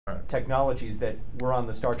technologies that were on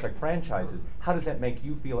the Star Trek franchises. How does that make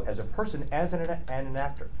you feel as a person, as an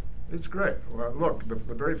actor? It's great. Well, look, the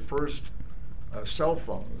very first cell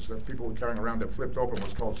phones that people were carrying around that flipped open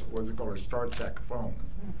was called a Star Trek phone.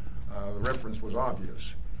 The reference was obvious.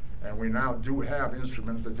 And we now do have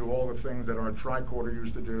instruments that do all the things that our tricorder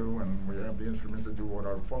used to do, and we have the instruments that do what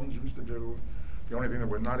our phones used to do. The only thing that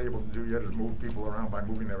we're not able to do yet is move people around by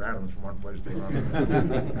moving their atoms from one place to another.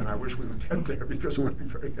 And I wish we would get there because it would be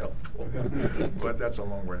very helpful. But that's a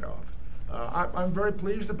long way off. I'm very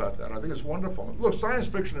pleased about that. I think it's wonderful. Look, science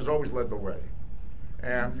fiction has always led the way.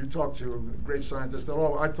 And you talk to great scientists,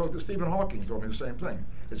 I talked to Stephen Hawking, told me the same thing.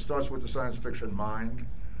 It starts with the science fiction mind.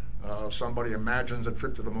 Somebody imagines a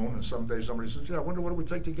trip to the moon, and someday somebody says, yeah, I wonder what it would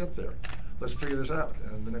take to get there. Let's figure this out.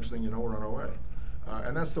 And the next thing you know, we're on our way.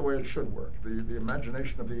 And that's the way it should work. The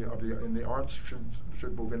imagination in the arts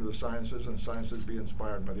should move into the sciences, and sciences be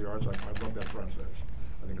inspired by the arts. I love that process.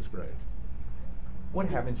 I think it's great. What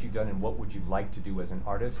haven't you done, and what would you like to do as an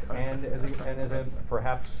artist, and as a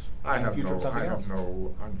perhaps in the future of something else? I have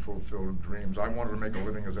no unfulfilled dreams. I wanted to make a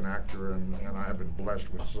living as an actor, and I have been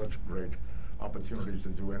blessed with such great opportunities to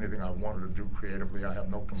do anything I wanted to do creatively. I have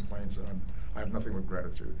no complaints, and I have nothing but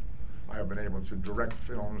gratitude. I have been able to direct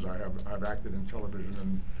films. I've acted in television,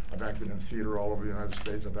 and I've acted in theater all over the United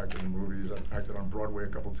States. I've acted in movies. I've acted on Broadway a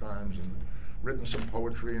couple times, and written some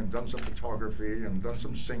poetry, and done some photography, and done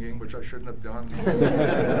some singing, which I shouldn't have done.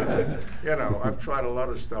 You know, I've tried a lot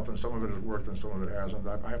of stuff, and some of it has worked, and some of it hasn't.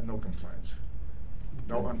 I have no complaints,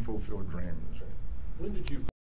 no unfulfilled dreams. When did you